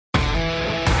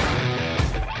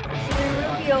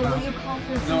Rubio, will you call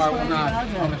for No, I will not.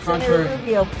 On the Senator contrary.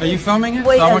 Rubio. Are you filming it?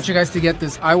 Wait, So I want you guys to get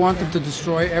this. I want them to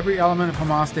destroy every element of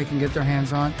Hamas they can get their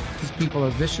hands on. These people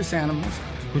are vicious animals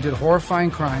who did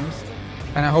horrifying crimes.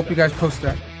 And I hope you guys post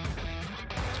that.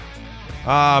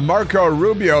 Marco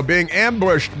Rubio being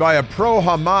ambushed by a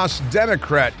pro-Hamas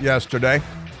Democrat yesterday.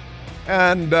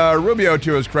 And Rubio,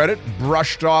 to his credit,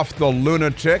 brushed off the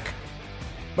lunatic.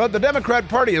 But the Democrat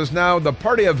Party is now the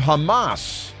party of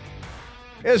Hamas.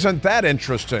 Isn't that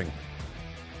interesting?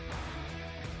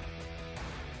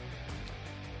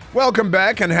 Welcome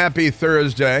back and happy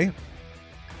Thursday.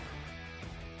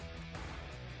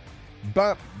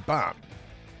 Bop, bop.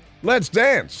 Let's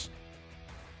dance.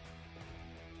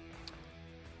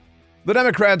 The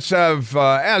Democrats have,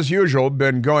 as usual,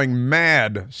 been going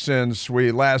mad since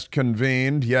we last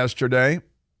convened yesterday.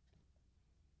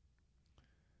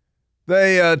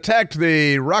 They attacked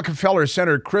the Rockefeller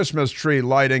Center Christmas tree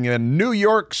lighting in New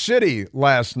York City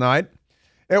last night.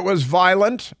 It was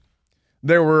violent.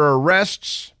 There were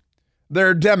arrests.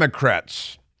 They're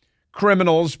Democrats,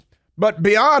 criminals, but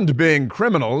beyond being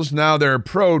criminals, now they're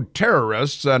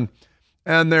pro-terrorists, and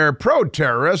they're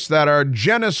pro-terrorists that are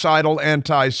genocidal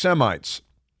anti-Semites.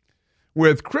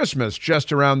 With Christmas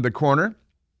just around the corner,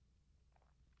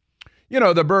 you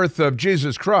know, the birth of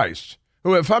Jesus Christ,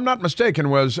 who, if I'm not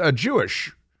mistaken, was a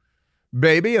Jewish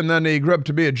baby, and then he grew up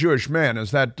to be a Jewish man.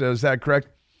 Is that correct?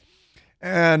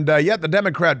 And yet the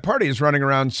Democrat Party is running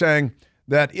around saying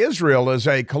that Israel is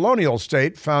a colonial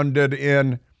state founded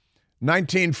in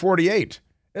 1948.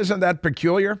 Isn't that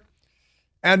peculiar?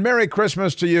 And Merry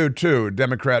Christmas to you, too,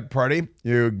 Democrat Party,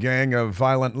 you gang of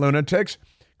violent lunatics,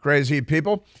 crazy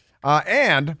people.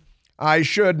 And I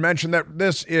should mention that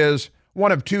this is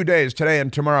one of 2 days, today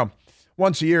and tomorrow.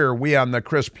 Once a year, we on the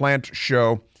Chris Plant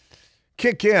Show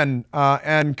kick in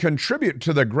and contribute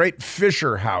to the Great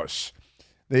Fisher House.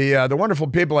 The wonderful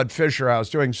people at Fisher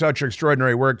House doing such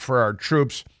extraordinary work for our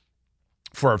troops,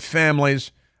 for our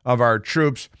families of our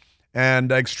troops,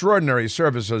 and extraordinary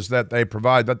services that they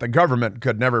provide that the government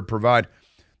could never provide,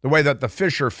 the way that the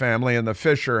Fisher family and the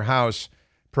Fisher House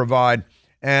provide.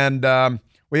 And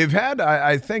we've had,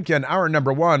 I think, in hour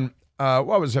number one,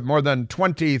 more than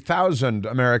 20,000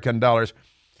 American dollars.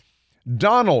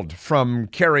 Donald from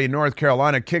Cary, North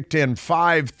Carolina, kicked in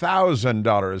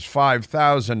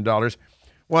 $5,000.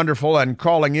 Wonderful. And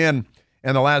calling in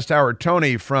the last hour,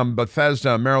 Tony from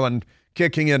Bethesda, Maryland,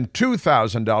 kicking in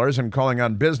 $2,000 and calling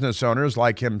on business owners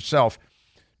like himself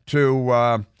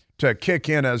to kick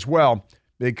in as well,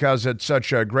 because it's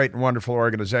such a great and wonderful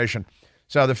organization.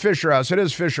 So the Fisher House, it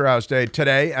is Fisher House Day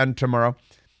today and tomorrow,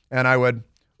 and I would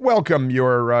welcome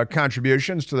your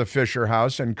contributions to the Fisher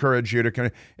House. Encourage you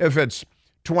to, if it's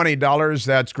 $20,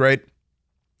 that's great.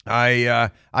 I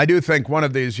do think one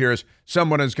of these years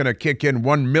someone is going to kick in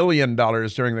 $1 million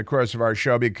during the course of our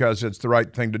show, because it's the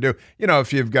right thing to do. You know,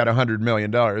 if you've got $100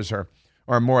 million or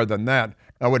more than that,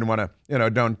 I wouldn't want to,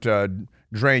 don't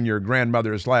drain your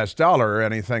grandmother's last dollar or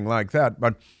anything like that.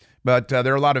 But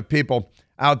there are a lot of people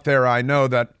out there I know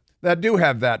that do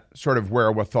have that sort of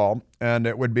wherewithal, and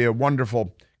it would be a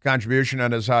wonderful contribution.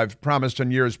 And as I've promised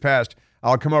in years past,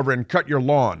 I'll come over and cut your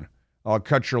lawn. I'll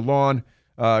cut your lawn,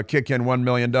 kick in $1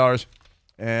 million,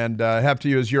 and have to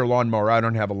use your lawnmower. I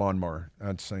don't have a lawnmower.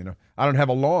 That's, I don't have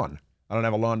a lawn. I don't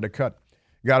have a lawn to cut.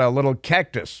 Got a little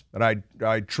cactus that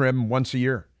I trim once a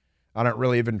year. I don't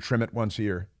really even trim it once a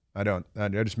year. I don't. I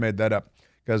just made that up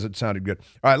because it sounded good.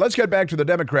 All right, let's get back to the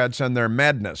Democrats and their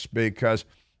madness, because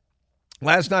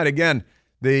last night, again,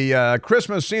 the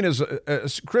Christmas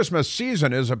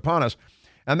season is upon us,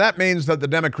 and that means that the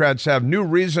Democrats have new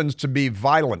reasons to be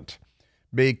violent,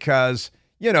 because,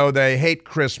 they hate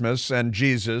Christmas and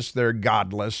Jesus. They're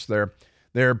godless.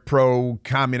 They're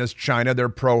pro-communist China. They're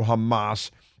pro-Hamas.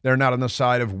 They're not on the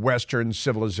side of Western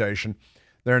civilization.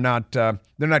 They're not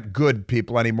good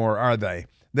people anymore, are they?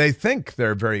 They think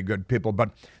they're very good people,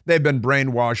 but they've been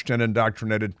brainwashed and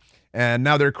indoctrinated, and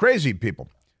now they're crazy people.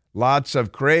 Lots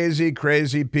of crazy,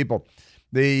 crazy people.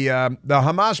 The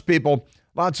Hamas people,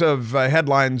 lots of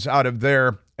headlines out of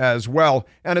there as well.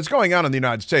 And it's going on in the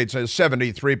United States.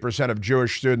 73% of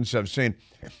Jewish students have seen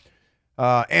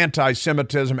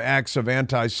anti-Semitism, acts of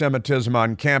anti-Semitism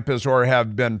on campus, or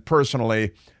have been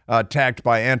personally attacked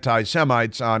by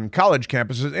anti-Semites on college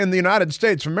campuses in the United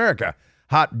States of America.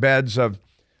 Hotbeds of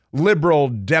liberal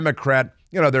Democrat,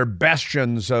 they're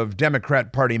bastions of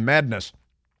Democrat Party madness.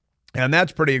 And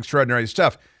that's pretty extraordinary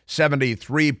stuff.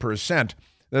 73%.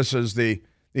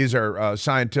 These are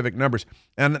scientific numbers.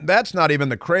 And that's not even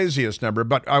the craziest number,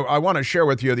 but I want to share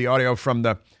with you the audio from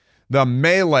the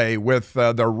melee with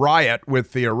the riot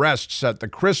with the arrests at the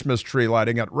Christmas tree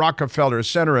lighting at Rockefeller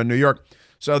Center in New York.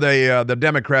 So the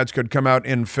Democrats could come out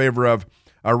in favor of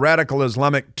a radical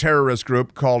Islamic terrorist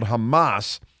group called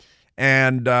Hamas,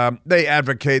 and they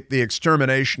advocate the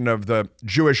extermination of the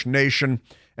Jewish nation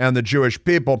and the Jewish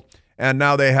people, and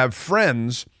now they have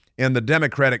friends in the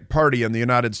Democratic Party in the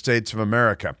United States of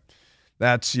America.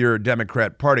 That's your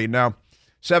Democrat Party. Now,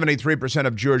 73%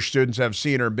 of Jewish students have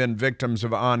seen or been victims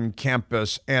of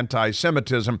on-campus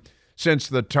anti-Semitism since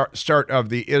the start of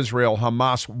the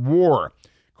Israel-Hamas war,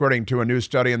 according to a new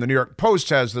study. And the New York Post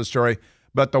has the story,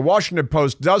 but the Washington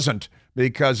Post doesn't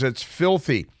because it's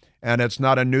filthy and it's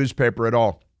not a newspaper at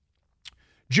all.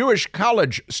 Jewish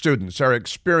college students are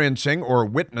experiencing or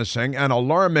witnessing an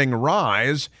alarming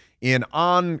rise in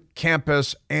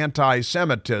on-campus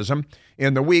anti-Semitism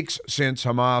in the weeks since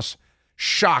Hamas'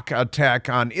 shock attack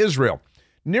on Israel.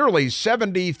 Nearly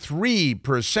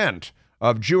 73%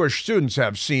 of Jewish students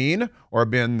have seen or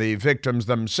been the victims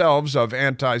themselves of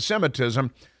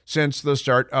anti-Semitism since the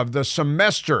start of the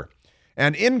semester,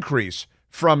 an increase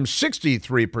from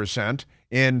 63%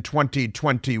 in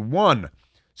 2021.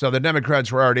 So the Democrats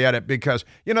were already at it because,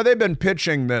 they've been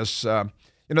pitching this,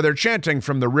 they're chanting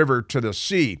from the river to the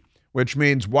sea, which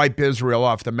means wipe Israel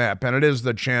off the map. And it is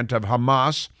the chant of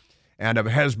Hamas and of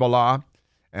Hezbollah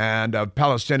and of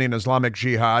Palestinian Islamic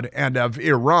Jihad and of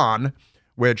Iran,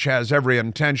 which has every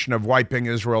intention of wiping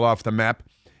Israel off the map.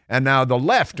 And now the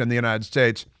left in the United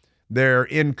States, they're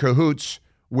in cahoots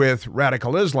with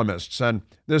radical Islamists. And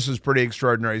this is pretty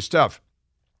extraordinary stuff.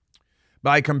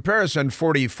 By comparison,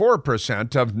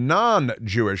 44% of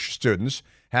non-Jewish students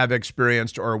have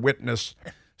experienced or witnessed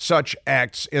such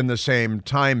acts in the same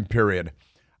time period.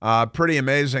 Pretty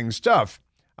amazing stuff,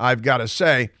 I've got to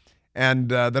say. And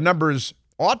the numbers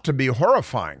ought to be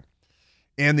horrifying.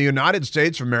 In the United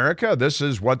States of America, this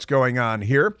is what's going on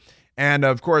here. And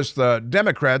of course, the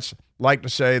Democrats like to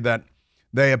say that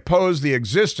they oppose the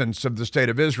existence of the state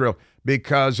of Israel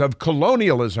because of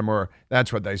colonialism, or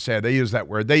that's what they say. They use that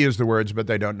word. They use the words, but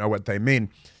they don't know what they mean.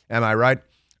 Am I right?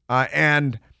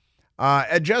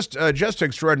 Just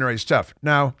extraordinary stuff.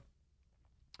 Now,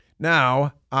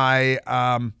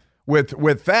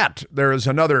 with that, there is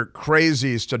another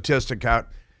crazy statistic out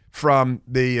from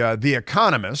the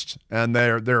Economist and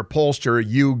their pollster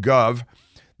YouGov.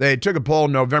 They took a poll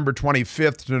November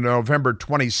 25th to November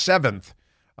 27th,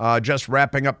 just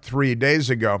wrapping up 3 days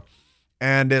ago,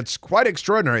 and it's quite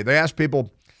extraordinary. They asked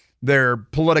people their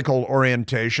political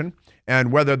orientation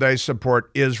and whether they support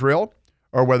Israel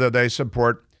or whether they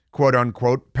support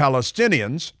quote-unquote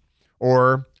Palestinians,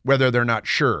 or whether they're not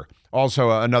sure.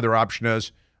 Also, another option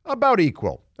is about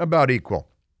equal.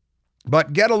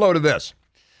 But get a load of this.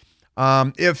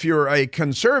 If you're a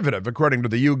conservative, according to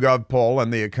the YouGov poll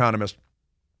and The Economist,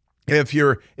 if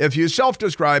you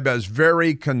self-describe as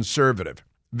very conservative,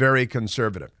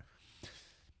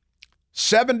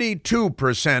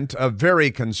 72% of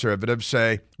very conservatives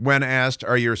say, when asked,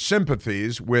 are your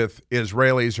sympathies with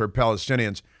Israelis or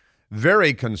Palestinians?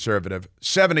 Very conservative,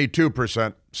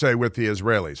 72% say with the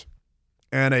Israelis.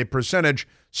 And a percentage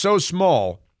so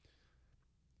small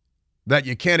that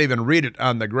you can't even read it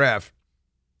on the graph,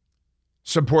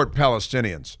 support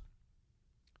Palestinians.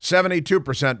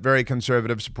 72% very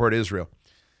conservative support Israel.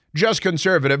 Just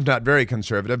conservative, not very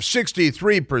conservative,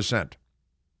 63%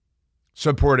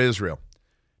 support Israel.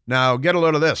 Now, get a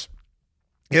load of this.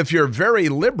 If you're very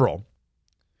liberal,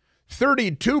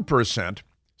 32%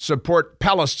 support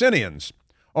Palestinians.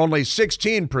 Only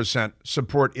 16%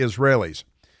 support Israelis.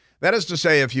 That is to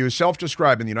say, if you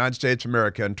self-describe in the United States of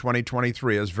America in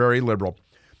 2023 as very liberal,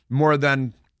 more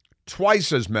than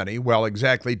twice as many, well,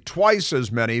 exactly twice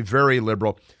as many very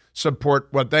liberal support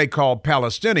what they call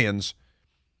Palestinians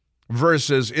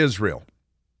versus Israel.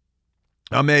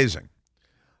 Amazing.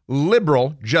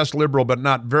 Liberal, just liberal but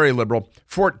not very liberal,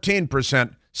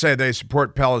 14% say they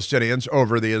support Palestinians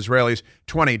over the Israelis.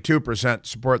 22%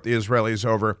 support the Israelis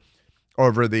over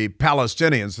the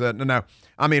Palestinians. Now,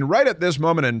 I mean, right at this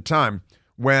moment in time,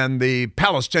 when the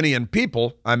Palestinian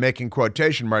people, I'm making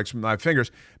quotation marks with my fingers,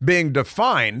 being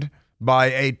defined by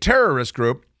a terrorist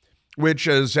group, which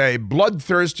is a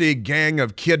bloodthirsty gang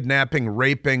of kidnapping,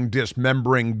 raping,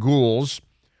 dismembering ghouls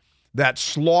that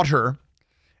slaughter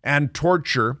and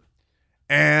torture,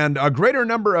 and a greater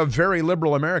number of very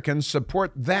liberal Americans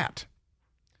support that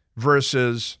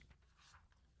versus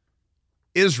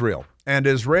Israel and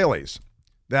Israelis.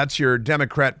 That's your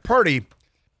Democrat Party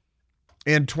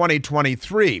in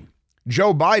 2023.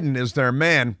 Joe Biden is their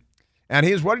man,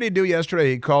 and what did he do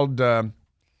yesterday? He called Xi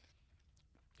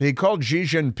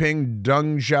Jinping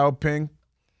Deng Xiaoping,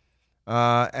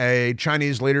 a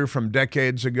Chinese leader from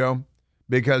decades ago,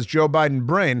 because Joe Biden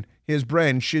brain, his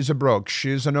brain, she's a broke.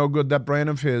 She's a no good, that brain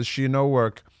of his. She no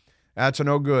work. That's a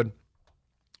no good.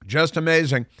 Just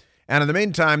amazing. And in the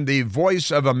meantime, the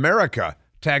Voice of America,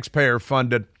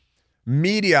 taxpayer-funded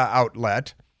media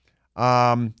outlet,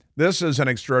 this is an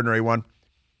extraordinary one.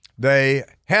 They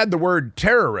had the word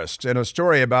terrorist in a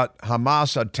story about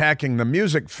Hamas attacking the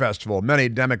music festival. Many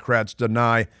Democrats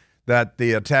deny that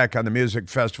the attack on the music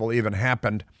festival even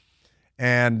happened.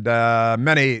 And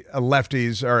many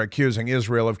lefties are accusing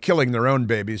Israel of killing their own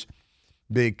babies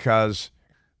because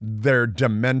they're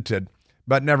demented.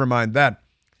 But never mind that.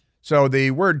 So the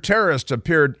word terrorist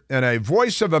appeared in a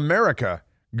Voice of America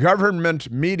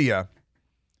government media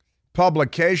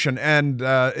publication, and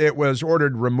it was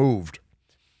ordered removed.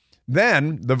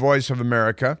 Then the Voice of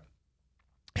America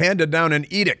handed down an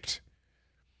edict.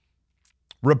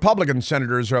 Republican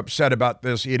senators are upset about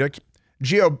this edict,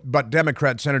 but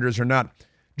Democrat senators are not.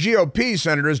 GOP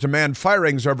senators demand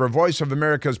firings over Voice of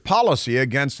America's policy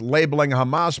against labeling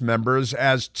Hamas members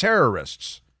as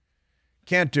terrorists.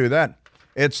 Can't do that.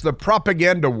 It's the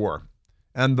propaganda war.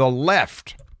 And the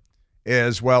left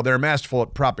is, well, they're masterful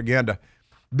at propaganda.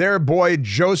 Their boy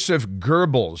Joseph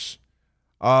Goebbels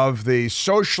of the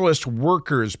Socialist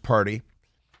Workers' Party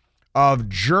of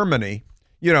Germany,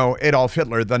 you know, Adolf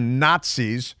Hitler, the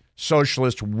Nazis'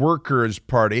 Socialist Workers'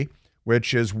 Party,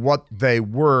 which is what they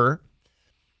were.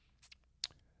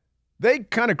 They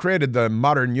kind of created the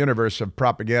modern universe of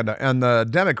propaganda. And the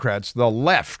Democrats, the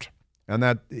left, and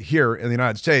that here in the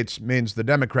United States means the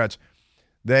Democrats,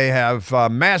 they have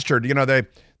mastered, you know,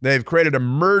 they've created a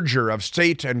merger of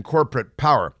state and corporate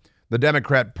power, the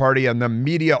Democrat Party and the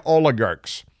media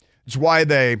oligarchs. It's why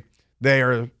they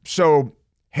are so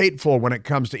hateful when it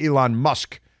comes to Elon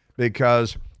Musk,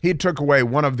 because he took away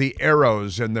one of the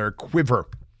arrows in their quiver.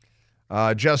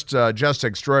 Just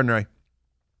extraordinary.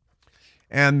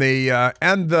 And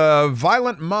the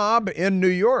violent mob in New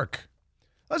York.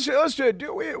 We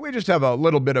just have a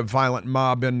little bit of violent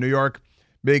mob in New York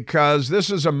because this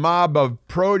is a mob of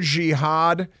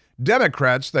pro-jihad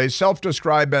Democrats. They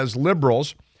self-describe as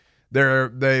liberals.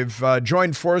 They've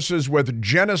joined forces with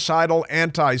genocidal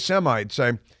anti-Semites,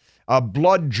 a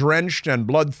blood-drenched and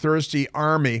bloodthirsty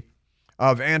army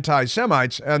of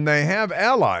anti-Semites, and they have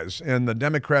allies in the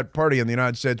Democrat Party in the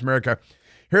United States of America.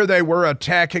 Here they were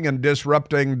attacking and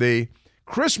disrupting the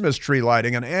Christmas tree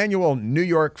lighting, an annual New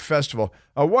York festival,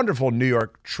 a wonderful New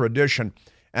York tradition.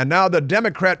 And now the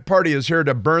Democrat Party is here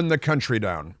to burn the country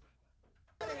down.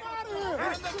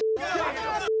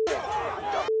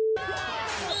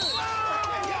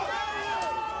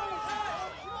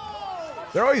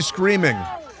 They're always screaming,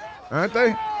 aren't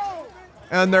they?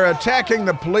 And they're attacking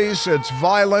the police. It's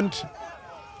violent.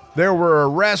 There were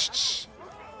arrests,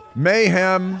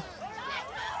 mayhem.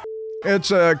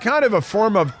 It's a kind of a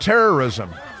form of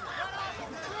terrorism.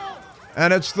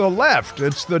 And it's the left.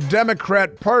 It's the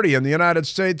Democrat Party in the United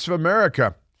States of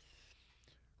America.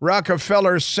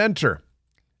 Rockefeller Center.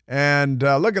 And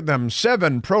look at them,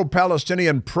 7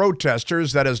 pro-Palestinian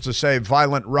protesters, that is to say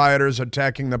violent rioters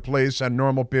attacking the police and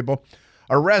normal people,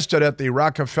 arrested at the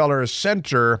Rockefeller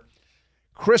Center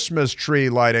Christmas tree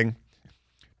lighting,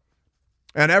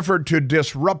 an effort to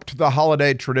disrupt the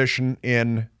holiday tradition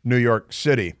in New York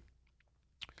City.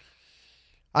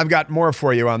 I've got more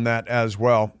for you on that as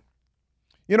well.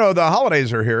 You know, the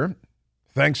holidays are here.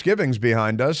 Thanksgiving's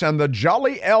behind us, and the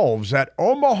Jolly Elves at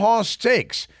Omaha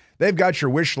Steaks, they've got your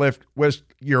wish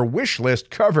list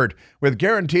covered with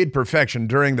guaranteed perfection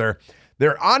during their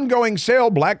ongoing sale,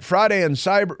 Black Friday and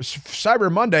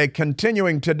Cyber Monday,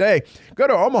 continuing today. Go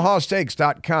to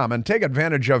omahasteaks.com and take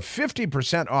advantage of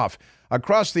 50% off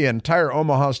across the entire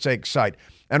Omaha Steaks site.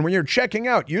 And when you're checking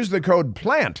out, use the code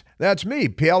PLANT. That's me,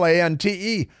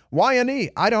 PLANTE. Y-N-E,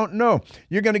 I don't know.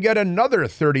 You're going to get another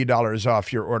 $30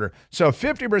 off your order. So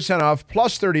 50% off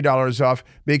plus $30 off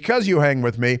because you hang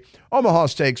with me. Omaha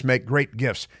Steaks make great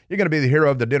gifts. You're going to be the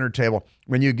hero of the dinner table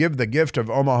when you give the gift of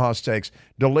Omaha Steaks.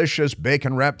 Delicious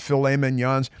bacon-wrapped filet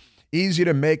mignons,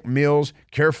 easy-to-make meals,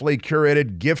 carefully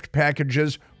curated gift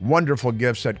packages, wonderful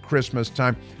gifts at Christmas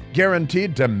time,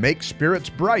 guaranteed to make spirits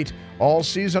bright all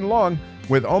season long.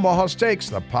 With Omaha Steaks,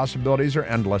 the possibilities are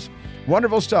endless.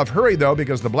 Wonderful stuff. Hurry, though,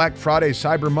 because the Black Friday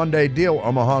Cyber Monday deal,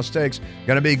 Omaha Steaks,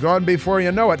 going to be gone before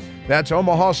you know it. That's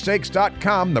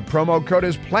omahasteaks.com. The promo code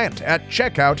is PLANT at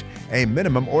checkout. A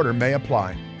minimum order may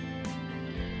apply.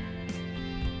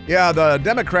 Yeah, the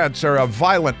Democrats are a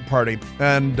violent party,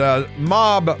 and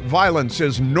mob violence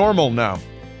is normal now,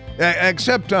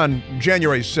 except on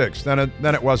January 6th.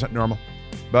 Then it wasn't normal.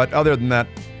 But other than that,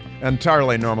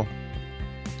 entirely normal.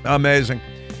 Amazing.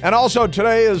 And also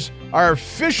today is our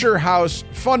Fisher House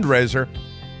fundraiser.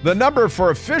 The number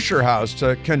for Fisher House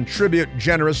to contribute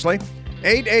generously,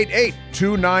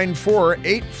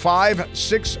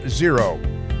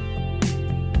 888-294-8560.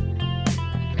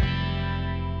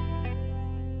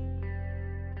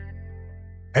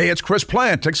 Hey, it's Chris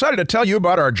Plant, excited to tell you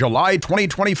about our July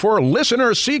 2024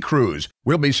 Listener Sea Cruise.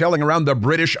 We'll be sailing around the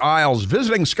British Isles,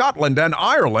 visiting Scotland and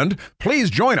Ireland.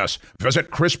 Please join us. Visit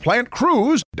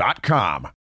ChrisPlantCruise.com.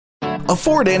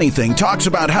 Afford Anything talks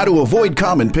about how to avoid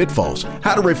common pitfalls,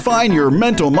 how to refine your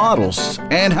mental models,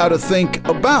 and how to think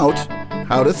about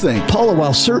how to think. Paula,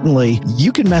 while certainly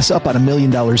you can mess up on $1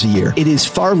 million a year, it is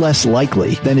far less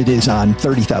likely than it is on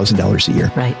 $30,000 a year.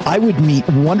 Right. I would meet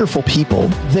wonderful people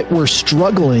that were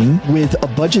struggling with a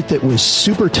budget that was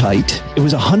super tight. It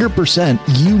was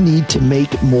 100% you need to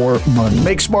make more money.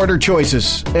 Make smarter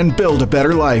choices and build a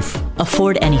better life.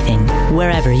 Afford Anything,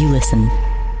 wherever you listen.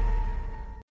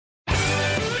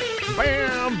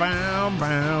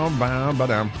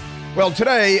 Well,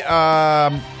 today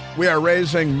we are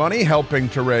raising money, helping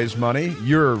to raise money.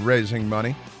 You're raising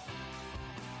money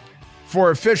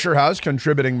for Fisher House,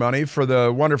 contributing money for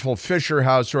the wonderful Fisher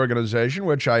House organization,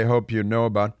 which I hope you know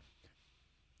about.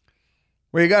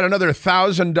 We got another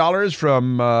 $1,000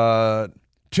 from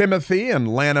Timothy in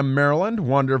Lanham, Maryland.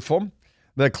 Wonderful.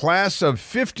 The class of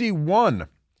 51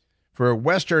 for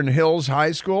Western Hills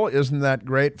High School. Isn't that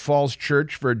great? Falls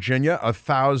Church, Virginia,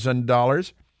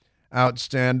 $1,000.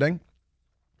 Outstanding.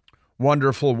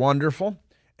 Wonderful, wonderful.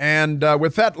 And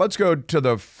with that, let's go to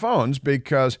the phones,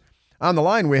 because on the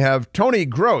line we have Tony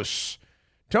Gross.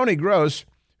 Tony Gross,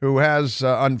 who has,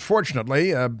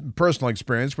 unfortunately, a personal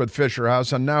experience with Fisher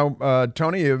House. And now,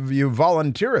 Tony, you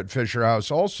volunteer at Fisher House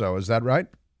also. Is that right?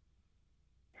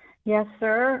 Yes,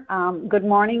 sir. Good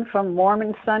morning from warm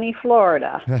and sunny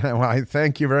Florida. Well, I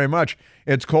thank you very much.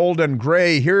 It's cold and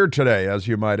gray here today, as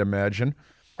you might imagine.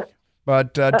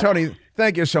 But Tony,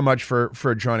 thank you so much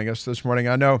for joining us this morning.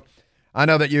 I know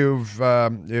that you've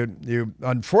you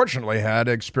unfortunately had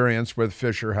experience with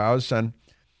Fisher House, and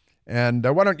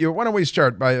why don't we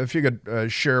start by, if you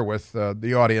could share with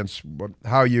the audience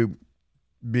how you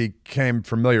became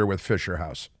familiar with Fisher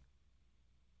House.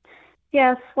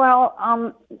 Yes,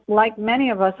 well, like many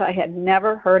of us, I had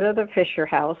never heard of the Fisher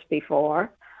House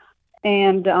before,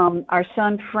 and our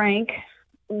son Frank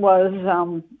was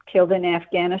killed in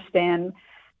Afghanistan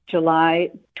July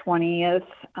 20th,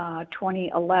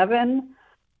 2011,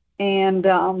 and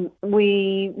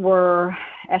we were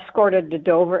escorted to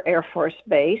Dover Air Force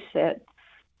Base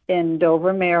in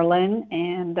Dover, Maryland,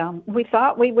 and we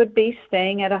thought we would be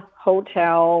staying at a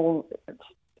hotel,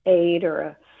 aid, or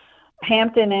a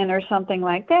Hampton Inn or something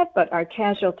like that, but our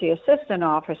casualty assistant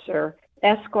officer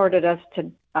escorted us to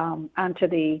onto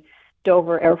the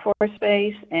Dover Air Force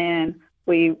Base, and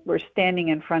we were standing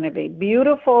in front of a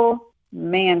beautiful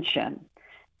mansion,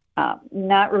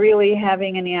 not really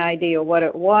having any idea what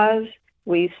it was.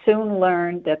 We soon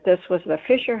learned that this was the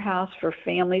Fisher House for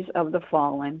Families of the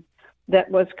Fallen,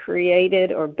 that was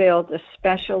created or built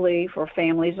especially for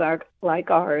families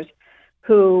like ours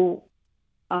who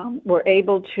were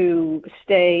able to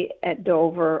stay at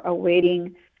Dover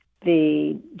awaiting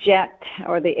the jet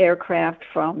or the aircraft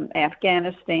from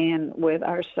Afghanistan with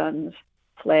our son's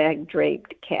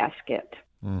flag-draped casket.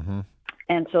 Mm-hmm.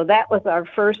 And so that was our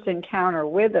first encounter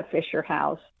with the Fisher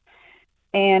House.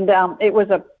 And it was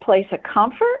a place of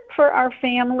comfort for our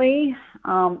family.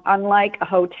 Unlike a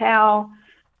hotel,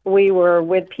 we were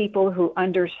with people who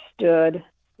understood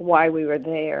why we were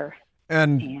there.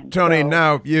 And Tony,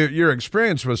 now your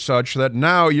experience was such that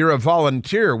now you're a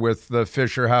volunteer with the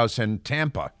Fisher House in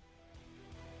Tampa.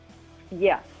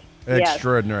 Yes.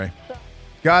 Extraordinary. Yes.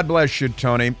 God bless you,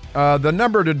 Tony. The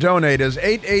number to donate is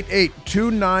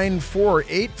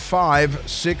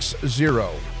 888-294-8560.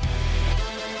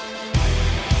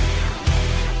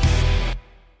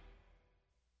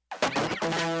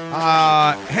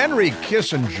 Henry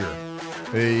Kissinger,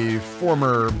 the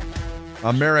former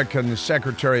American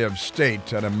Secretary of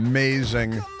State, an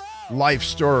amazing life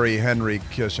story, Henry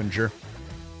Kissinger.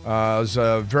 As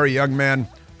a very young man,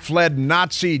 fled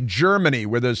Nazi Germany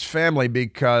with his family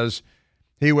because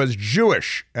he was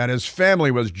Jewish and his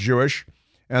family was Jewish,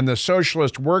 and the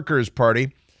Socialist Workers'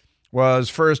 Party was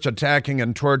first attacking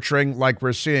and torturing, like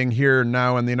we're seeing here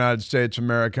now in the United States of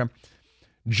America,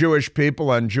 Jewish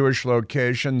people and Jewish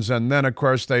locations, and then, of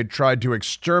course, they tried to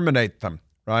exterminate them,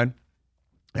 right?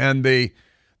 And the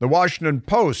Washington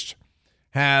Post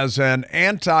has an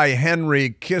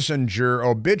anti-Henry Kissinger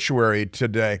obituary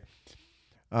today,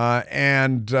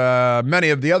 and many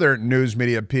of the other news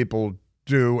media people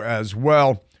do as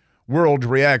well. World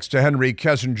reacts to Henry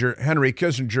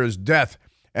Kissinger's death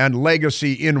and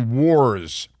legacy in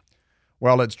wars.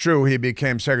 Well, it's true he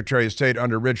became Secretary of State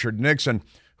under Richard Nixon,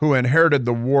 who inherited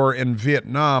the war in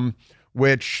Vietnam,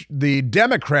 which the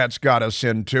Democrats got us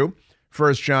into.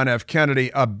 First John F.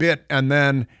 Kennedy a bit, and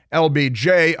then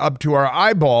LBJ up to our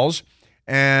eyeballs.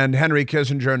 And Henry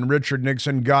Kissinger and Richard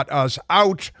Nixon got us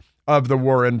out of the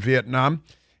war in Vietnam.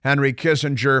 Henry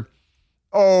Kissinger,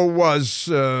 was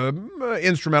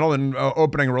instrumental in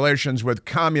opening relations with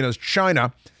communist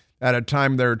China at a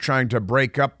time they're trying to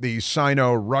break up the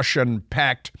Sino-Russian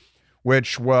pact,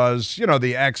 which was,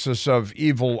 the axis of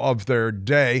evil of their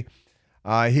day.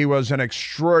 He was an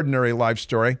extraordinary life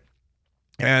story.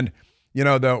 And,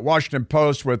 the Washington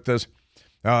Post with this,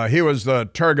 he was the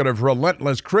target of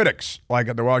relentless critics, like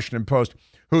at the Washington Post,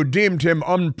 who deemed him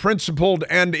unprincipled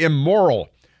and immoral.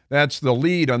 That's the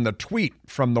lead on the tweet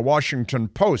from the Washington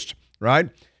Post, right?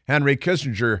 Henry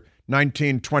Kissinger,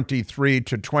 1923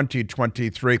 to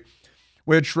 2023,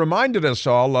 which reminded us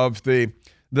all of the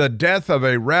death of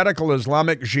a radical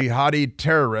Islamic jihadi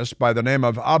terrorist by the name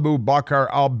of Abu Bakr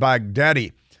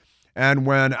al-Baghdadi. And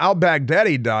when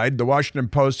al-Baghdadi died, the Washington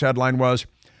Post headline was,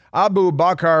 Abu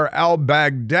Bakr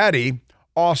al-Baghdadi,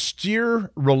 austere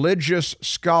religious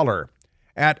scholar,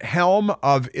 at helm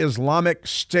of Islamic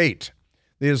State.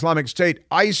 The Islamic State,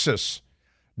 ISIS,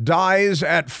 dies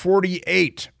at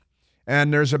 48.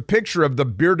 And there's a picture of the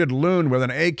bearded loon with an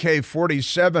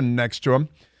AK-47 next to him,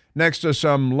 next to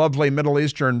some lovely Middle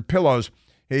Eastern pillows.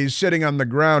 He's sitting on the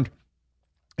ground.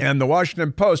 And the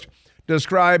Washington Post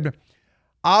described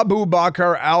Abu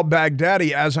Bakr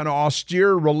al-Baghdadi as an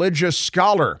austere religious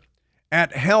scholar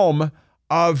at helm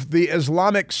of the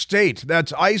Islamic State.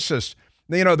 That's ISIS.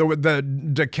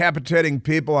 The decapitating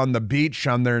people on the beach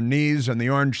on their knees in the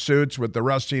orange suits with the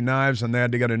rusty knives, and they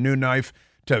had to get a new knife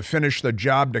to finish the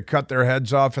job, to cut their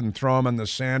heads off and throw them in the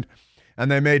sand. And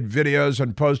they made videos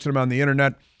and posted them on the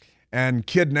internet, and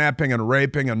kidnapping and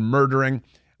raping and murdering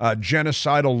a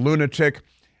genocidal lunatic.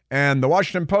 And the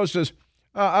Washington Post is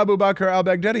Abu Bakr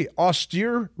al-Baghdadi,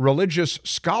 austere religious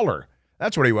scholar.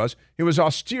 That's what he was. He was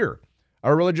austere,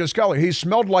 a religious scholar. He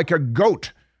smelled like a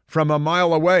goat from a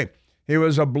mile away. He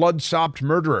was a blood-sopped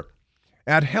murderer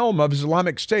at helm of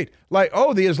Islamic State.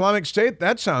 The Islamic State?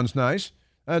 That sounds nice.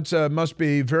 That must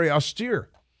be very austere.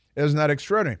 Isn't that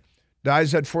extraordinary?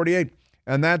 Dies at 48.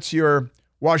 And that's your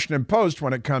Washington Post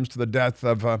when it comes to the death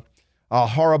of a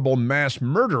horrible mass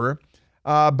murderer.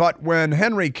 But when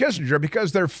Henry Kissinger,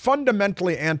 because they're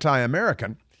fundamentally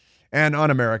anti-American and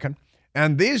un-American,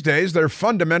 and these days they're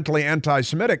fundamentally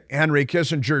anti-Semitic, Henry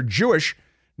Kissinger, Jewish,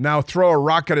 now throw a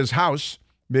rock at his house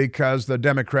because the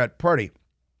Democrat Party.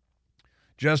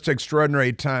 Just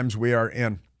extraordinary times we are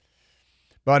in.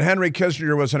 But Henry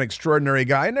Kissinger was an extraordinary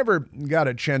guy. I never got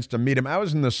a chance to meet him. I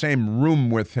was in the same room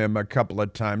with him a couple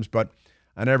of times, but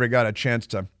I never got a chance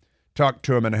to talk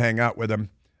to him and hang out with him.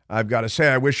 I've got to say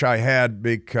I wish I had,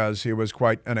 because he was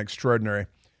quite an extraordinary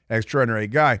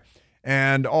guy.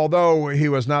 And although he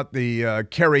was not the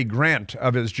Cary Grant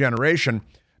of his generation,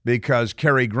 because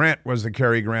Cary Grant was the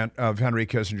Cary Grant of Henry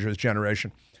Kissinger's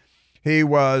generation, he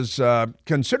was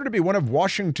considered to be one of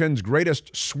Washington's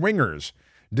greatest swingers.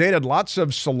 Dated lots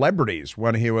of celebrities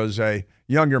when he was a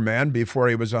younger man, before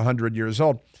he was 100 years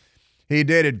old. He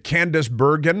dated Candace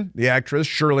Bergen, the actress,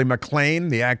 Shirley MacLaine,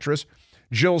 the actress,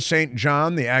 Jill St.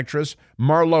 John, the actress,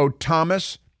 Marlo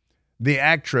Thomas, the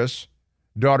actress,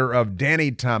 daughter of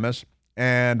Danny Thomas,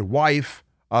 and wife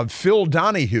of Phil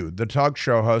Donahue, the talk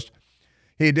show host.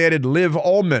 He dated Liv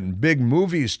Ullmann, big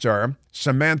movie star,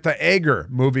 Samantha Eggar,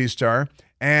 movie star,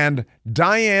 and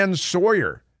Diane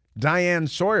Sawyer. Diane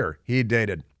Sawyer he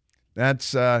dated.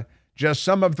 That's just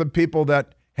some of the people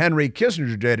that Henry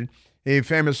Kissinger dated. He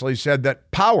famously said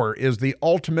that power is the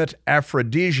ultimate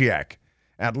aphrodisiac,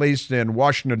 at least in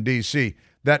Washington, D.C.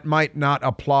 That might not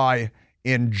apply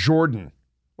in Jordan.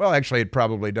 Well, actually, it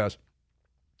probably does.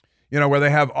 Where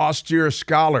they have austere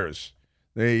scholars.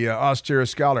 The austere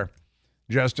scholar.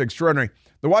 Just extraordinary.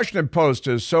 The Washington Post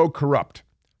is so corrupt.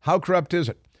 How corrupt is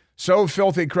it? So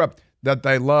filthy corrupt that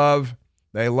they love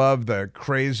the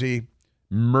crazy,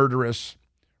 murderous,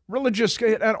 religious,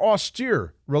 and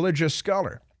austere religious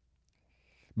scholar.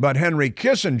 But Henry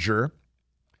Kissinger,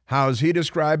 how's he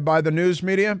described by the news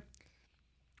media?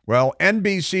 Well,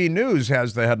 NBC News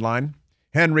has the headline,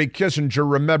 Henry Kissinger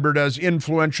remembered as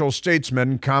influential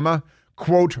statesman,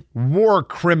 quote, war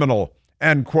criminal,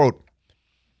 end quote.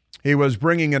 He was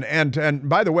bringing an end to, and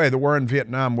by the way, the war in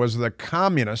Vietnam was the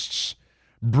communists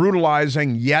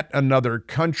brutalizing yet another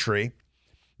country.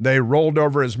 They rolled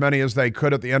over as many as they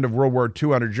could at the end of World War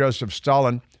II under Joseph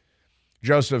Stalin.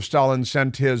 Joseph Stalin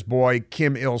sent his boy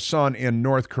Kim Il-sung in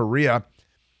North Korea,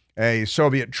 a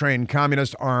Soviet-trained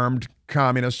communist, armed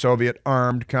communist,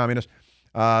 Soviet-armed communist,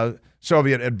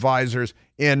 Soviet advisors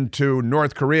into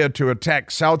North Korea to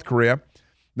attack South Korea.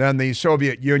 Then the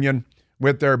Soviet Union,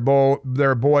 with their boy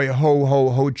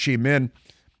Ho Chi Minh,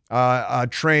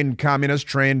 trained communists,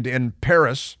 trained in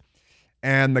Paris,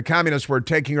 and the communists were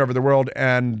taking over the world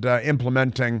and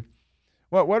implementing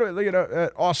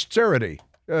austerity.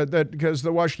 Because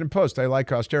the Washington Post, they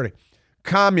like austerity.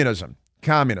 Communism.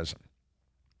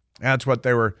 That's what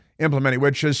they were implementing,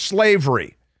 which is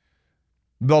slavery.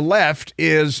 The left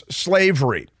is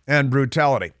slavery and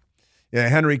brutality. Yeah,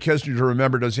 Henry Kissinger,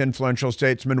 remembered as influential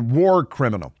statesman, war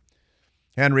criminal.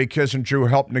 Henry Kissinger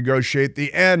helped negotiate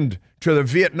the end to the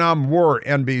Vietnam War,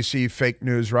 NBC fake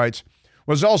news writes,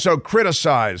 was also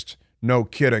criticized, no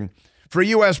kidding, for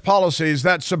U.S. policies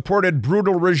that supported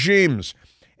brutal regimes,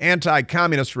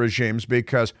 anti-communist regimes,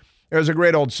 because there's a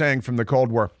great old saying from the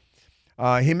Cold War.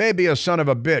 He may be a son of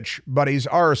a bitch, but he's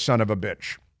our son of a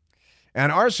bitch.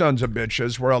 And our sons of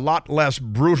bitches were a lot less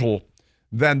brutal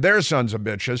than their sons of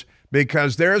bitches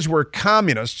because theirs were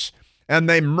communists and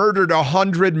they murdered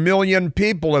 100 million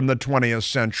people in the 20th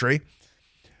century.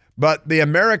 But the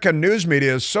American news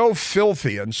media is so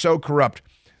filthy and so corrupt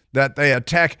that they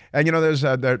attack. And,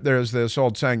 there's this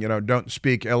old saying, don't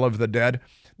speak ill of the dead.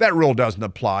 That rule doesn't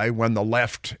apply when the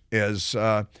left is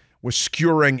was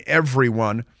skewering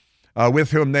everyone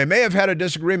with whom they may have had a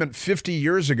disagreement 50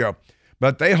 years ago,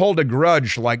 but they hold a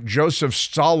grudge like Joseph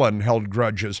Stalin held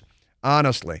grudges,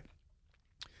 honestly.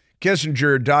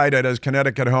 Kissinger died at his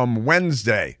Connecticut home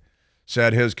Wednesday,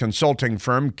 said his consulting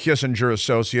firm, Kissinger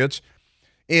Associates,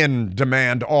 in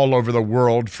demand all over the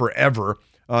world forever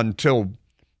until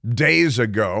days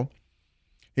ago.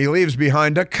 He leaves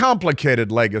behind a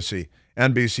complicated legacy,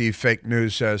 NBC fake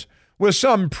news says, with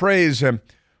some praising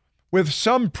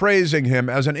him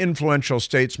as an influential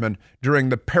statesman during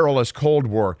the perilous Cold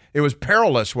War. It was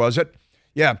perilous, was it?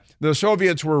 Yeah, the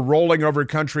Soviets were rolling over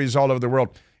countries all over the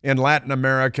world, in Latin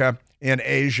America, in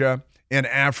Asia, in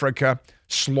Africa,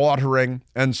 slaughtering,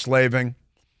 enslaving,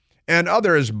 and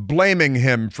others blaming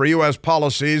him for U.S.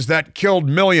 policies that killed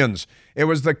millions. It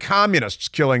was the communists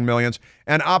killing millions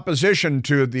and opposition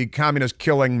to the communists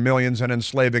killing millions and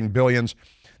enslaving billions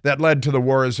that led to the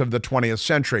wars of the 20th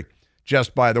century,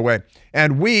 just by the way.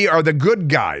 And we are the good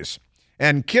guys.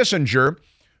 And Kissinger,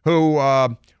 who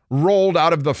rolled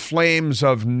out of the flames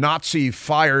of Nazi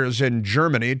fires in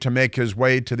Germany to make his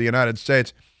way to the United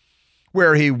States,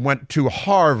 where he went to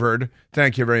Harvard,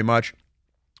 thank you very much,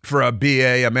 for a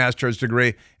BA, a master's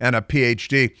degree, and a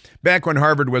PhD, back when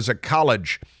Harvard was a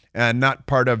college and not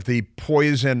part of the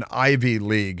poison Ivy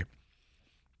League.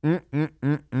 In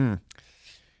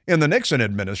the Nixon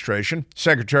administration,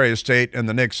 Secretary of State in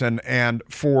the Nixon and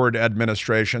Ford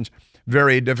administrations,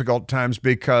 very difficult times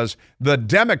because the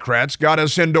Democrats got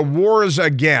us into wars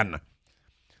again.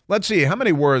 Let's see, how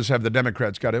many wars have the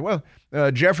Democrats got in? Well,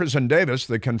 Jefferson Davis,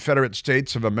 the Confederate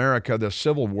States of America, the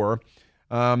Civil War.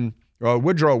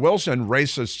 Woodrow Wilson,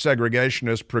 racist,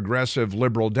 segregationist, progressive,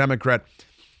 liberal Democrat,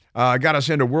 got us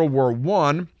into World War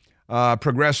I,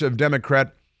 progressive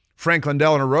Democrat. Franklin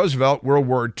Delano Roosevelt, World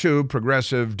War II,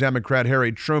 progressive Democrat.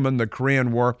 Harry Truman, the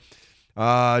Korean War.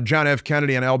 John F.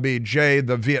 Kennedy and LBJ,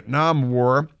 the Vietnam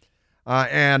War.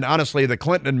 And honestly, the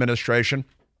Clinton administration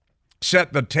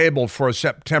set the table for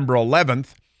September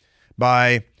 11th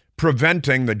by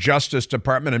preventing the Justice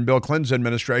Department and Bill Clinton's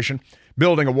administration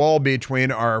building a wall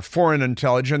between our foreign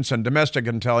intelligence and domestic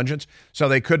intelligence so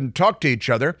they couldn't talk to each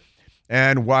other.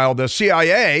 And while the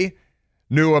CIA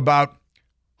knew about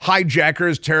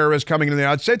hijackers, terrorists coming into the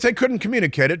United States, they couldn't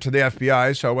communicate it to the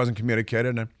FBI, so it wasn't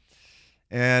communicated.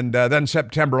 And then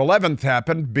September 11th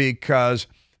happened because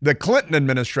the Clinton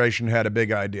administration had a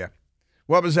big idea.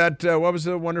 What was that? What was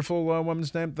the wonderful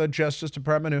woman's name? The Justice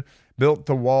Department who built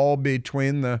the wall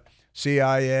between the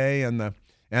CIA and the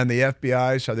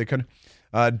FBI, so they couldn't.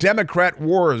 Democrat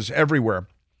wars everywhere.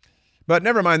 But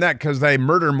never mind that, because they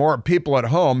murder more people at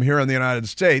home here in the United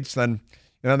States than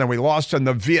we lost in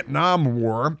the Vietnam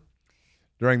War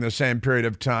during the same period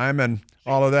of time and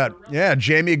all of that. Yeah,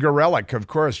 Jamie Gorelick, of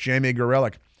course, Jamie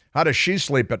Gorelick. How does she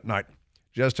sleep at night?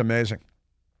 Just amazing.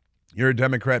 Your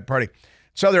Democrat Party.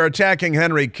 So they're attacking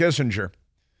Henry Kissinger.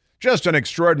 Just an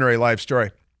extraordinary life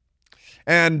story.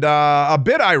 And a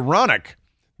bit ironic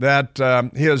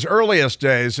that his earliest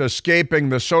days escaping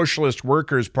the Socialist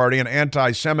Workers' Party and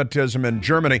anti-Semitism in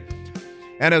Germany,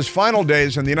 and his final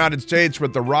days in the United States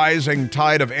with the rising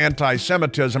tide of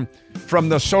anti-Semitism from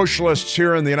the socialists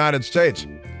here in the United States.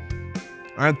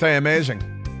 Aren't they amazing?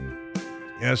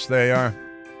 Yes, they are.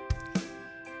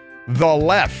 The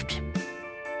left.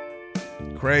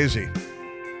 Crazy.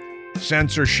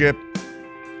 Censorship,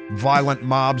 violent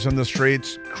mobs in the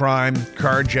streets, crime,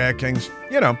 carjackings,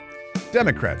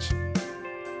 Democrats.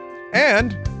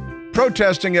 And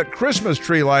protesting at Christmas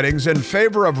tree lightings in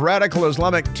favor of radical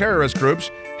Islamic terrorist groups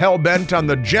hell-bent on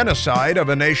the genocide of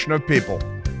a nation of people.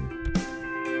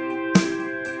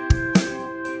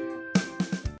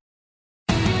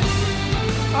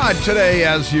 Today,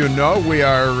 as you know, we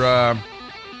are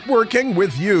working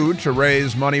with you to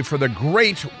raise money for the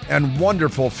great and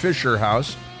wonderful Fisher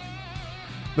House.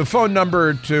 The phone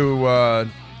number to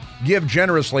give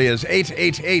generously is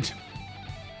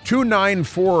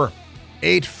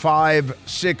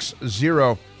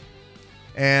 888-294-8560.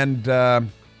 And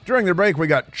during the break, we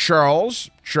got Charles.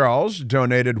 Charles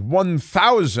donated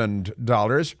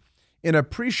 $1,000 in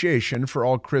appreciation for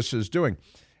all Chris is doing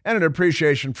and an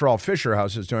appreciation for all Fisher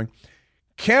House is doing.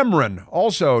 Cameron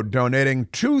also donating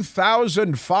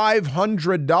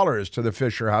 $2,500 to the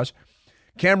Fisher House.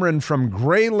 Cameron from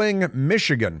Grayling,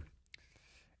 Michigan.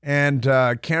 And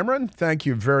Cameron, thank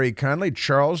you very kindly.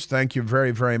 Charles, thank you very,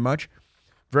 very much.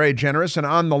 Very generous. And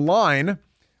on the line,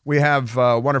 we have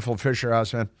a wonderful Fisher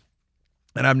House man.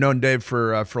 And I've known Dave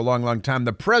for a long, long time.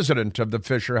 The president of the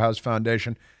Fisher House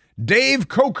Foundation, Dave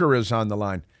Coker, is on the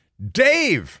line.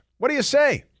 Dave, what do you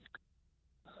say?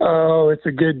 Oh, it's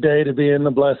a good day to be in the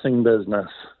blessing business.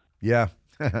 Yeah.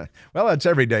 Well, that's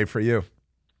every day for you.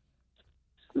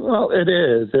 Well, it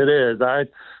is. It is. I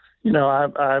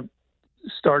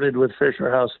started with Fisher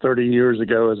House 30 years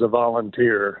ago as a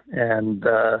volunteer, and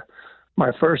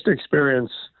my first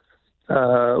experience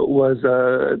was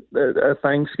a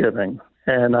Thanksgiving,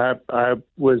 and I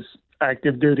was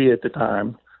active duty at the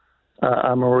time.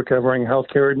 I'm a recovering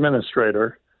healthcare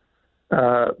administrator.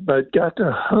 But got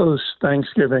to host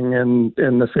Thanksgiving in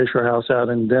the Fisher House out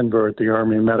in Denver at the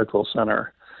Army Medical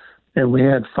Center. And we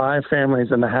had 5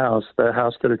 families in the house. The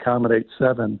house could accommodate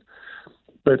 7.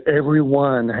 But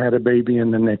everyone had a baby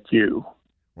in the NICU.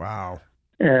 Wow.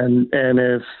 And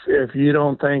if you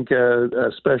don't think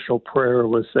a special prayer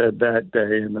was said that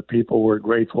day and the people were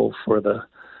grateful for to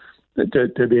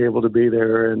be able to be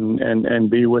there and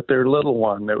be with their little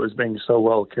one that was being so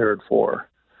well cared for.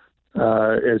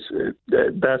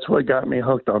 That's what got me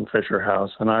hooked on Fisher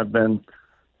House, and I've been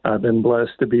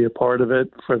blessed to be a part of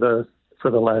it for the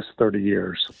last 30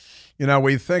 years.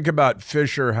 We think about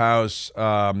Fisher House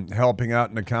helping out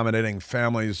and accommodating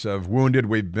families of wounded.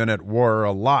 We've been at war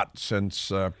a lot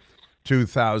since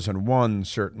 2001,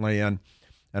 certainly, and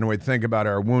we think about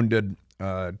our wounded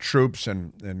troops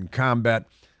in combat.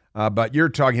 But you're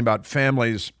talking about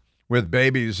families with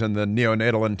babies in the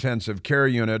neonatal intensive care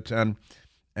unit,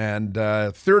 and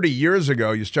 30 years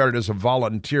ago, you started as a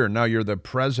volunteer. Now you're the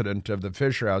president of the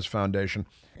Fisher House Foundation.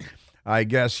 I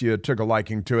guess you took a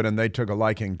liking to it, and they took a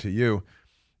liking to you.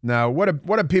 Now, what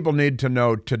do people need to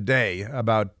know today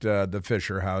about the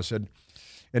Fisher House? It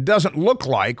doesn't look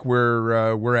like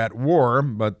we're at war,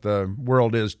 but the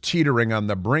world is teetering on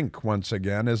the brink once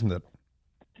again, isn't it?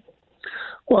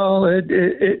 Well, it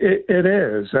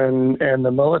is, and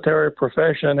the military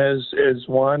profession is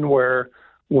one where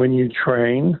when you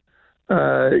train,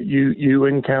 you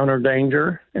encounter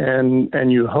danger,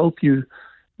 and you hope you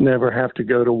never have to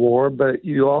go to war, but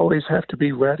you always have to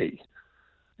be ready,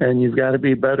 and you've got to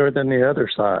be better than the other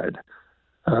side.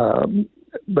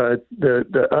 But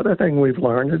the other thing we've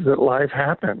learned is that life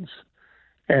happens,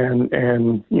 and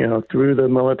through the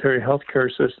military healthcare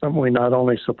system, we not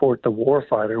only support the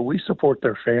warfighter, we support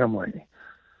their family,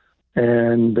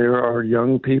 and there are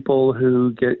young people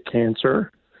who get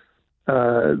cancer.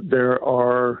 There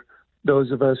are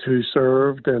those of us who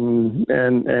served, and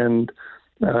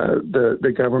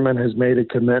the government has made a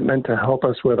commitment to help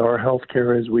us with our health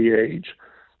care as we age.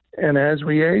 And as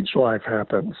we age, life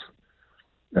happens.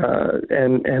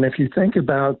 And if you think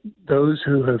about those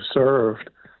who have served,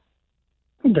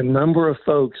 the number of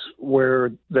folks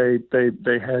where they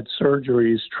had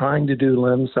surgeries trying to do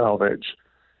limb salvage,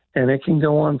 and it can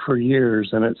go on for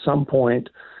years. And at some point,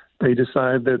 they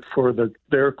decide that for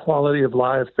their quality of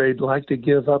life, they'd like to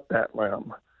give up that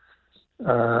limb.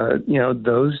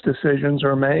 Those decisions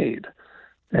are made,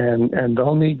 and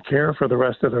they'll need care for the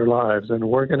rest of their lives, and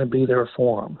we're going to be there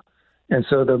for them. And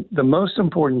so the most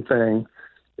important thing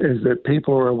is that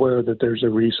people are aware that there's a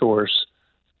resource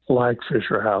like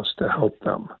Fisher House to help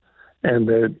them, and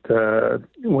that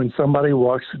when somebody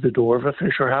walks through the door of a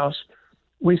Fisher House,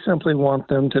 we simply want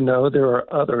them to know there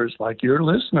are others like your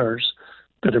listeners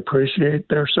that appreciate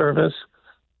their service,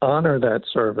 honor that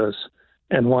service,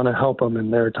 and want to help them in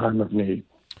their time of need.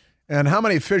 And how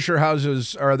many Fisher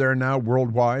Houses are there now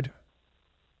worldwide?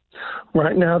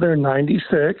 Right now, there are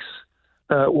 96.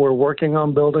 We're working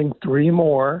on building 3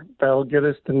 more. That'll get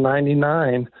us to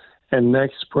 99. And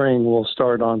next spring, we'll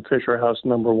start on Fisher House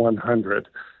number 100.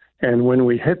 And when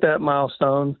we hit that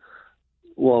milestone,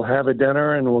 we'll have a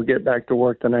dinner and we'll get back to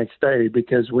work the next day,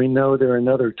 because we know there are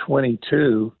another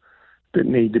 22 that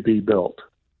need to be built.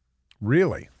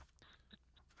 Really?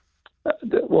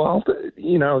 Well,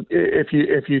 if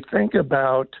you think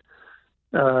about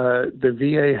the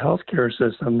VA healthcare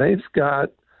system, they've got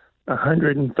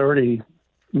 130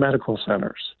 medical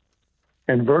centers,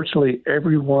 and virtually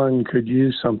everyone could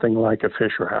use something like a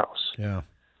Fisher House. Yeah.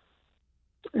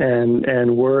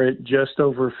 And we're at just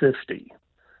over 50.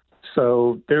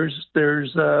 So there's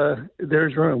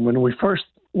room. When we first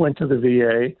went to the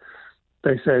VA,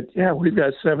 they said, "Yeah, we've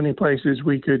got 70 places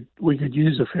we could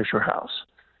use a Fisher House."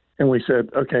 And we said,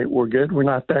 "Okay, we're good. We're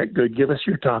not that good. Give us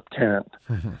your top 10."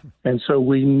 And so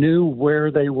we knew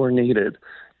where they were needed.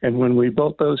 And when we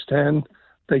built those 10,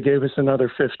 they gave us another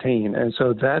 15. And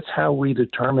so that's how we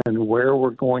determine where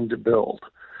we're going to build.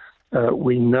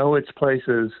 We know it's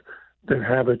places that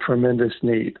have a tremendous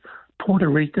need. Puerto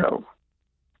Rico,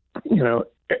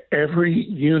 every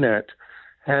unit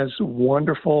has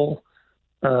wonderful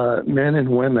men and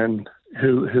women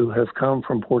who have come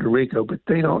from Puerto Rico, but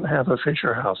they don't have a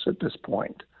Fisher House at this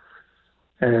point.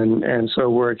 And so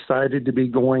we're excited to be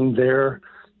going there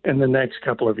in the next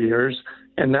couple of years.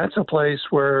 And that's a place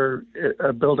where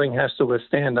a building has to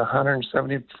withstand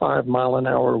 175 mile an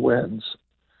hour winds.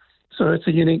 So it's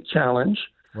a unique challenge.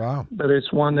 Wow. But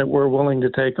it's one that we're willing to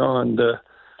take on to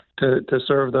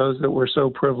serve those that we're so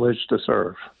privileged to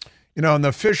serve. And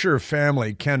the Fisher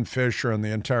family, Ken Fisher and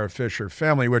the entire Fisher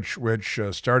family, which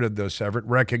started this effort,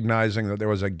 recognizing that there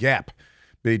was a gap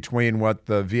between what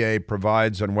the VA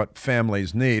provides and what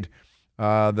families need,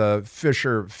 the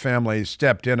Fisher family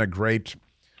stepped in, a great,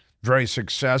 very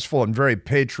successful and very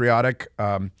patriotic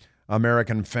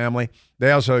American family.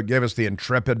 They also gave us the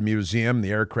Intrepid Museum,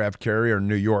 the aircraft carrier in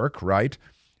New York, right?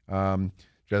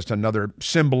 Just another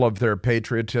symbol of their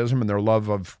patriotism and their love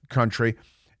of country.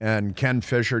 And Ken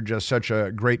Fisher, just such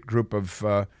a great group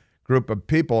of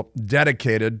people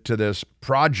dedicated to this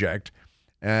project,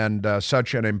 and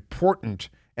such an important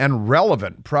and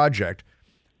relevant project,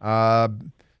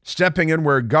 stepping in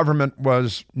where government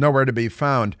was nowhere to be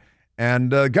found. And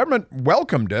government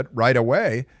welcomed it right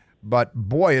away. But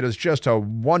boy, it is just a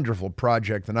wonderful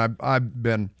project, and I've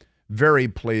been very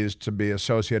pleased to be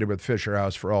associated with Fisher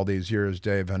House for all these years,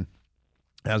 Dave, and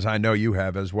as I know you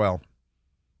have as well.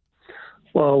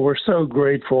 Well, we're so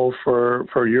grateful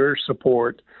for your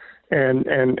support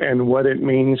and what it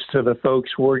means to the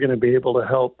folks we're going to be able to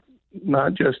help,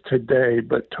 not just today,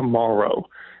 but tomorrow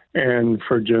and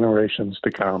for generations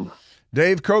to come.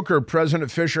 Dave Coker, President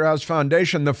of Fisher House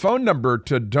Foundation. The phone number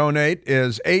to donate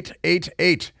is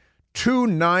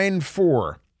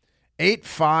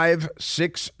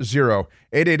 888-294-8560.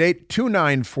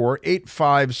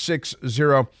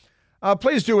 888-294-8560.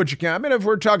 Please do what you can. I mean, if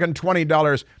we're talking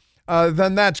 $20,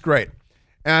 then that's great.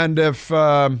 And if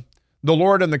the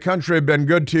Lord and the country have been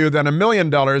good to you, then $1 million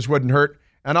wouldn't hurt,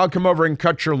 and I'll come over and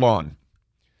cut your lawn.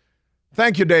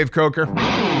 Thank you, Dave Coker.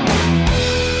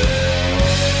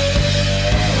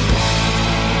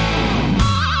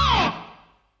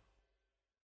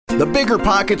 The Bigger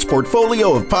Pockets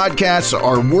portfolio of podcasts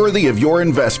are worthy of your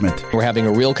investment. We're having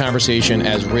a real conversation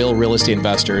as real estate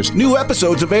investors. New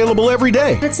episodes available every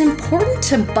day. It's important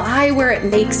to buy where it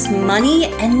makes money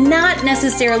and not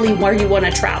necessarily where you want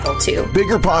to travel to.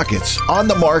 Bigger Pockets, On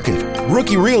the Market,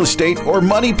 Rookie Real Estate, or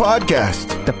Money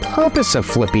Podcast. The purpose of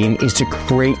flipping is to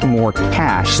create more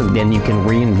cash so then you can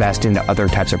reinvest into other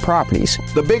types of properties.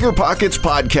 The Bigger Pockets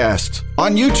Podcast,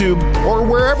 on YouTube or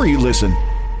wherever you listen.